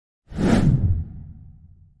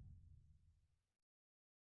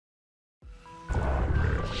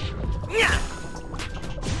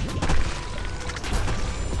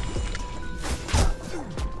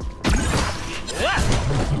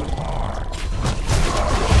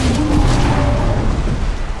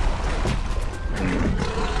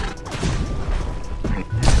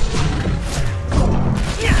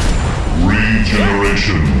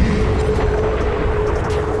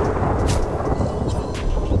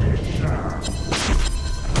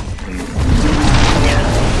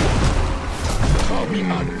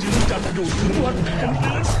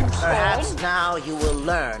now you will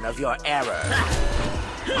learn of your error.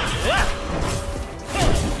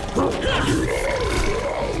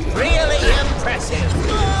 Really impressive.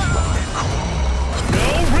 No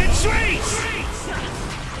retreat!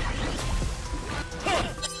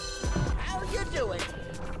 How you doing?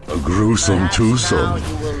 A gruesome twosome. Now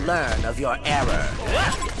you will learn of your error.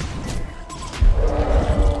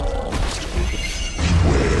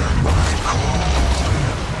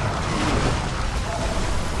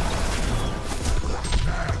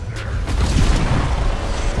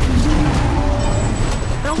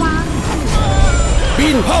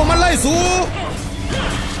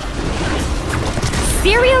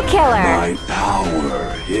 Serial killer. My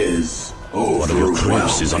power is overwhelming. One of your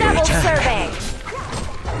crypts is under Double attack. survey.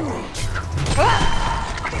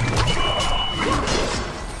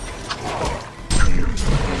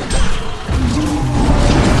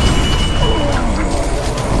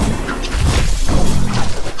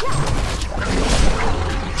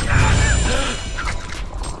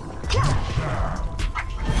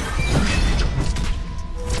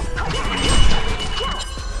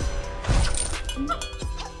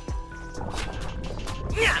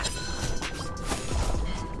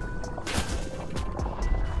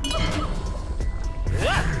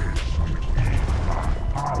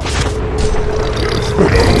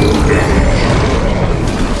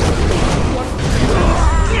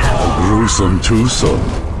 Gruesome twosome.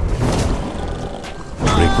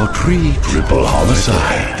 Trick or treat, triple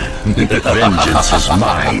homicide. Vengeance is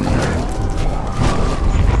mine.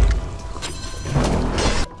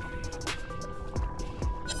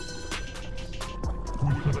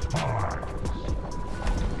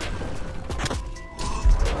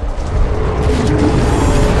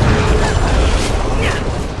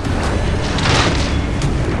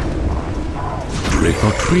 Trick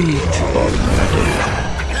or treat, or murder.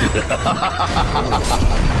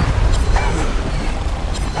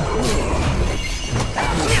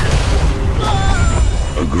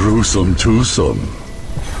 A gruesome twosome.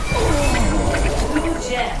 Blue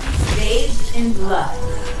gems bathed in blood.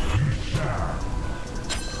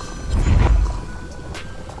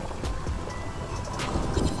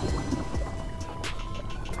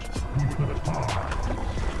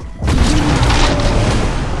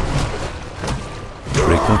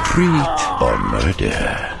 Trick or treat, or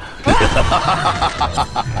murder.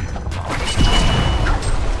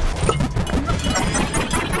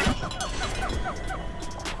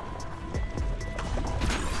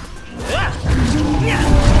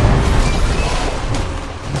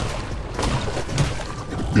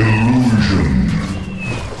 Illusion.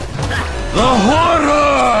 The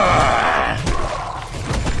horror!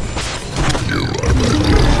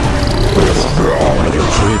 One of your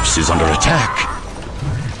crypts is under attack.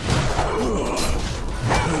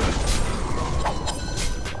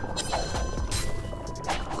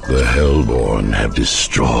 The Hellborn have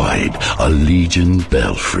destroyed a Legion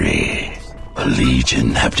belfry. A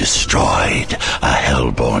Legion have destroyed a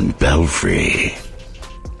Hellborn belfry.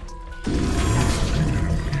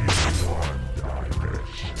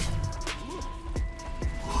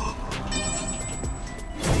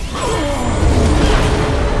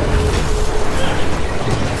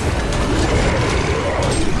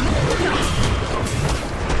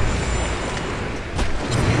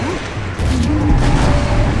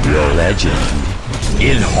 Your legend,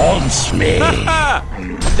 it haunts me.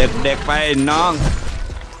 เด็กๆไปน้อง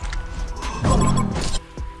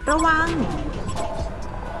ระวัง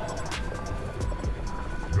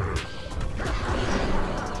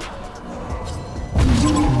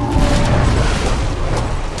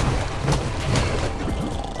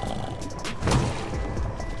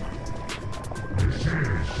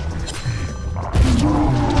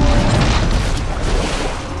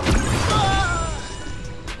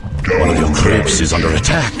One of your crypts is under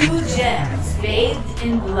attack. Blue gems bathed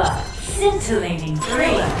in blood. Scintillating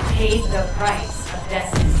thriller paid the price of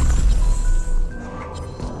destiny.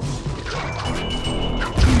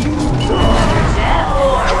 Death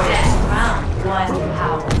or death round one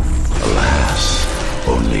power. Alas,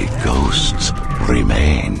 only ghosts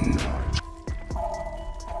remain.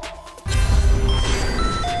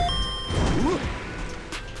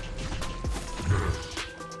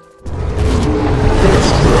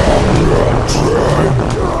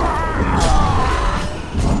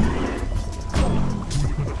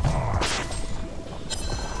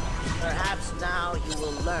 Perhaps now you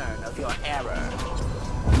will learn of your error.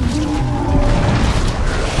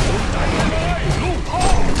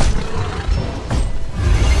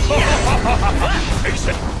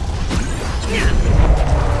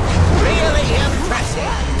 Really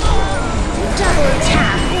impressive. Double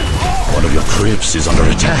attack. One of your crypts is under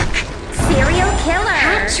attack. Serial killer.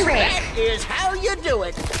 Hat trick. That is how you do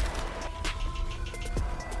it.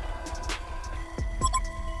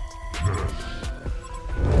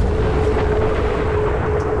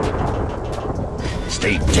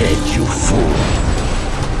 Stay dead, you fool.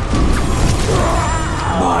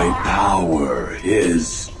 My power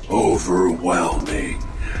is overwhelming.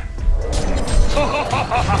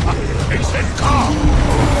 It's a calm.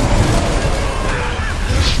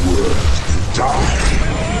 This world to die.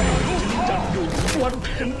 วันเ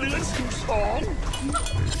พ็ญเดือน12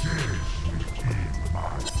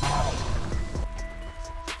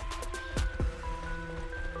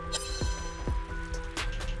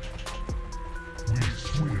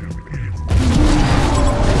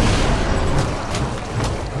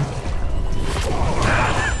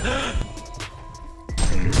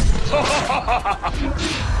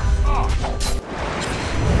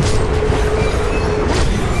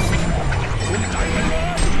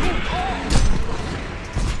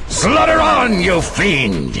 Slaughter on, you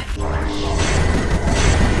fiend!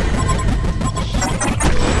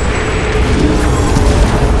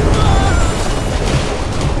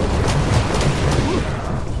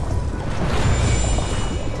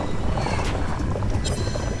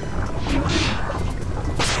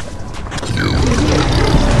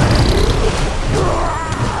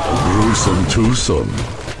 Gruesome twosome.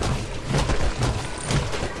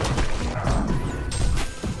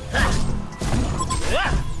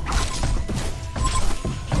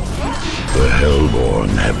 The Hellborn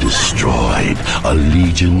have destroyed a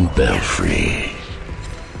Legion belfry.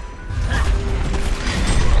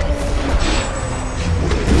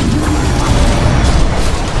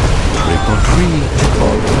 Trick or treat,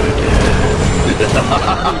 already.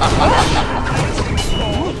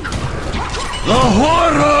 The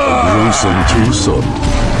horror! A gruesome twosome.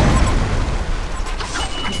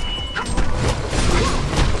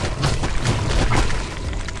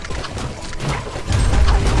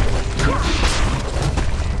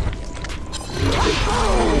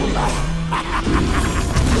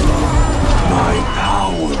 My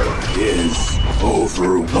power is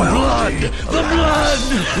overwhelming. The blood!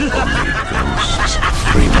 Only ghosts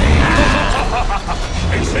remain.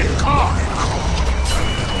 It's a car!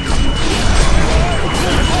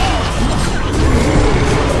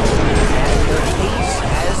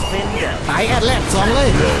 The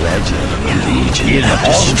legend Legion have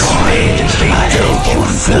destroyed a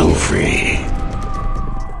Hellborn belfry.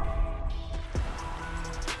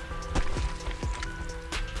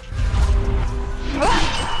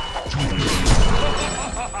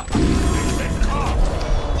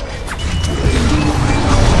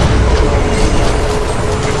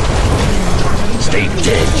 Stay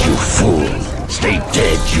dead, you fool! Stay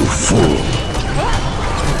dead, you fool!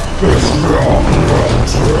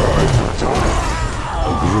 A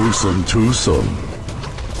gruesome twosome.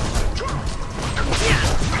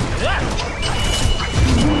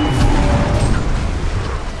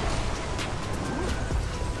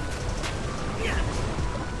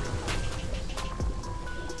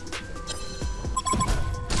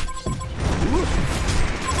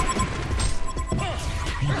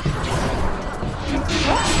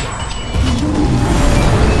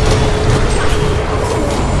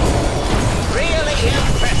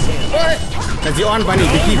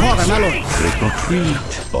 Trick or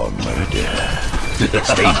treat or murder.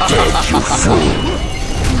 Stay dead, you fool!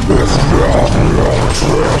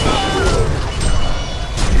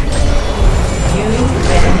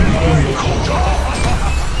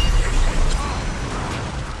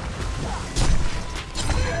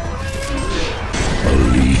 A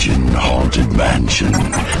Legion-haunted mansion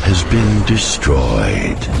has been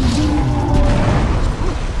destroyed.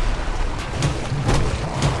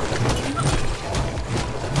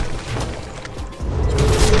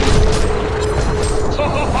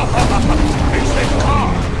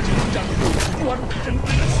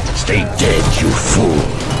 Stay dead, you fool!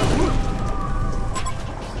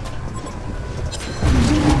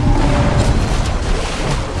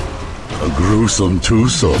 A gruesome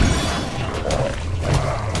twosome.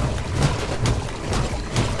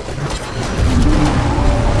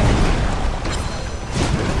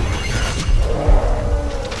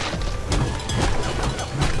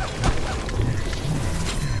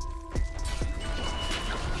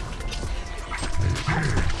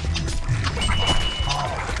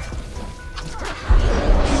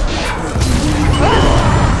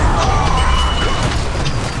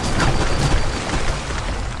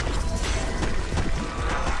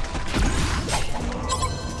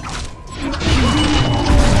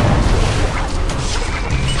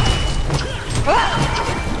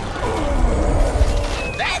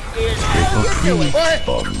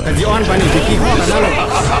 แต่ที่อ้อนไปนี่ไปขี้ข้อกันแล้วหรอ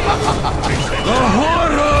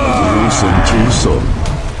Gruesome twosome.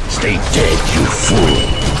 Stay dead, you fool.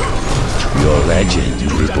 Your legend,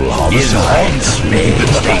 Ripple Homicide.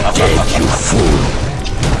 Stay dead, you fool.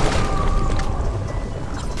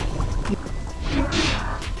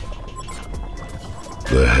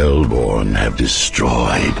 The Hellborn have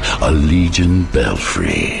destroyed a Legion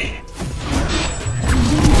belfry.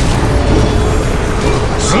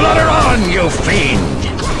 Slaughter on, you fiend!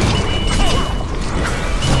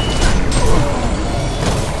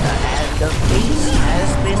 The feast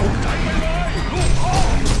has been.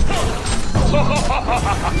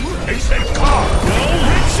 They say come! No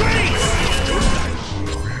retreat!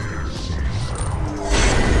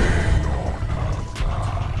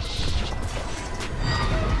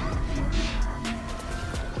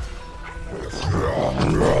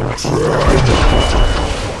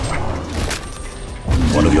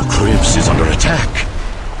 One of your cribs is under attack.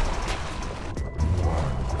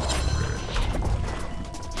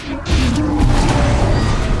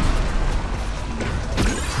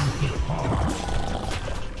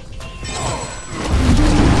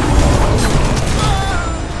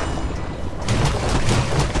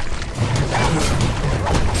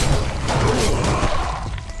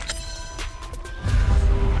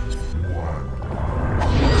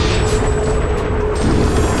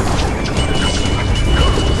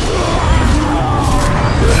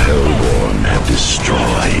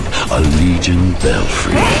 Destroyed a Legion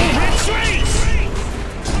belfry.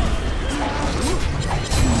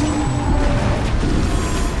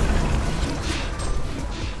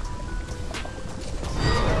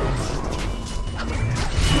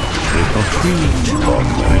 Trick or treat or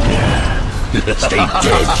murder. Stay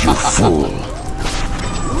dead, you fool.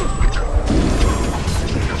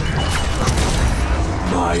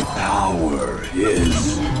 My power is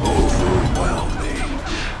overwhelming.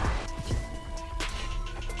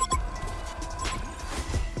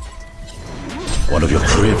 One of your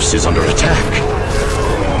cribs is under attack.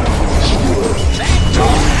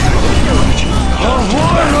 A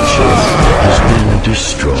mansion has been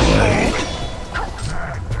destroyed.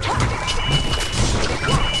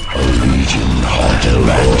 A Legion haunted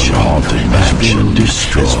mansion has been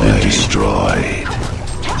destroyed.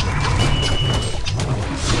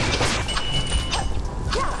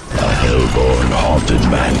 A Hellborn haunted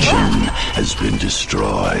mansion has been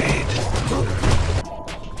destroyed.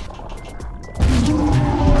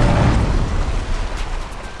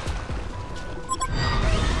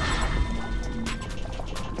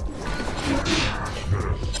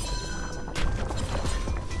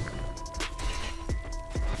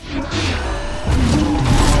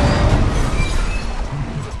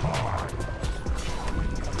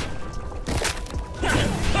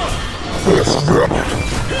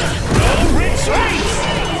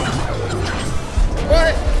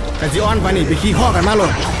แต่ที่อ้อนไปนี่ไปขี้ข้อกันมาหรอ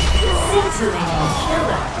Scintillating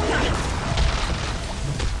killer.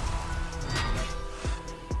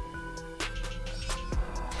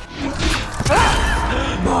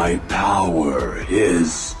 My power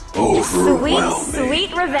is overwhelming.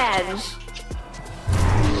 Sweet revenge.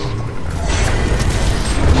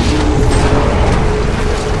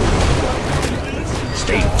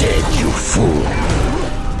 Stay dead, you fool.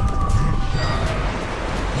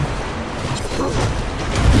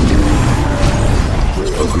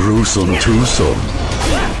 A gruesome twosome.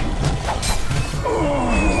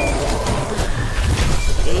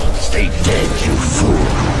 Stay dead, you fool.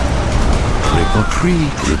 Trick or treat,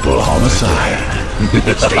 triple homicide.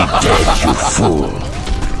 Stay dead, you fool.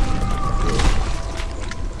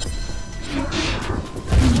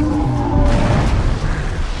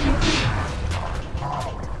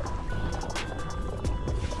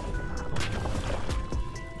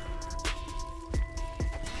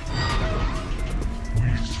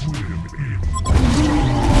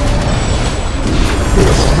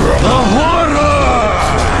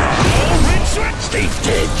 Stay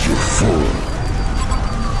dead, you fool.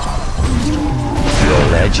 Your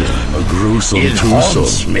legend, a gruesome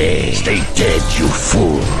twosome. Stay dead, you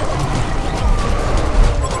fool.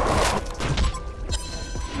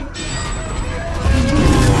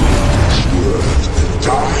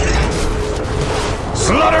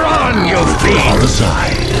 Slaughter on, you fiend!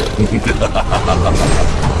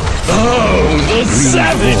 Oh, the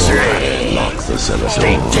savagery! Lock the cellar.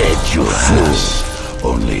 Stay dead, you fool.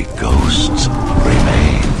 Only ghosts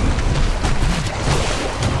remain.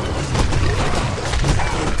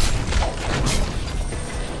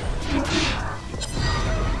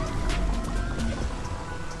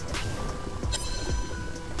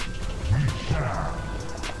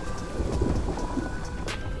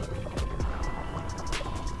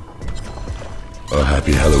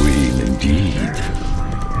 happy Halloween indeed.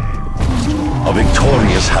 A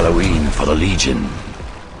victorious Halloween for the Legion.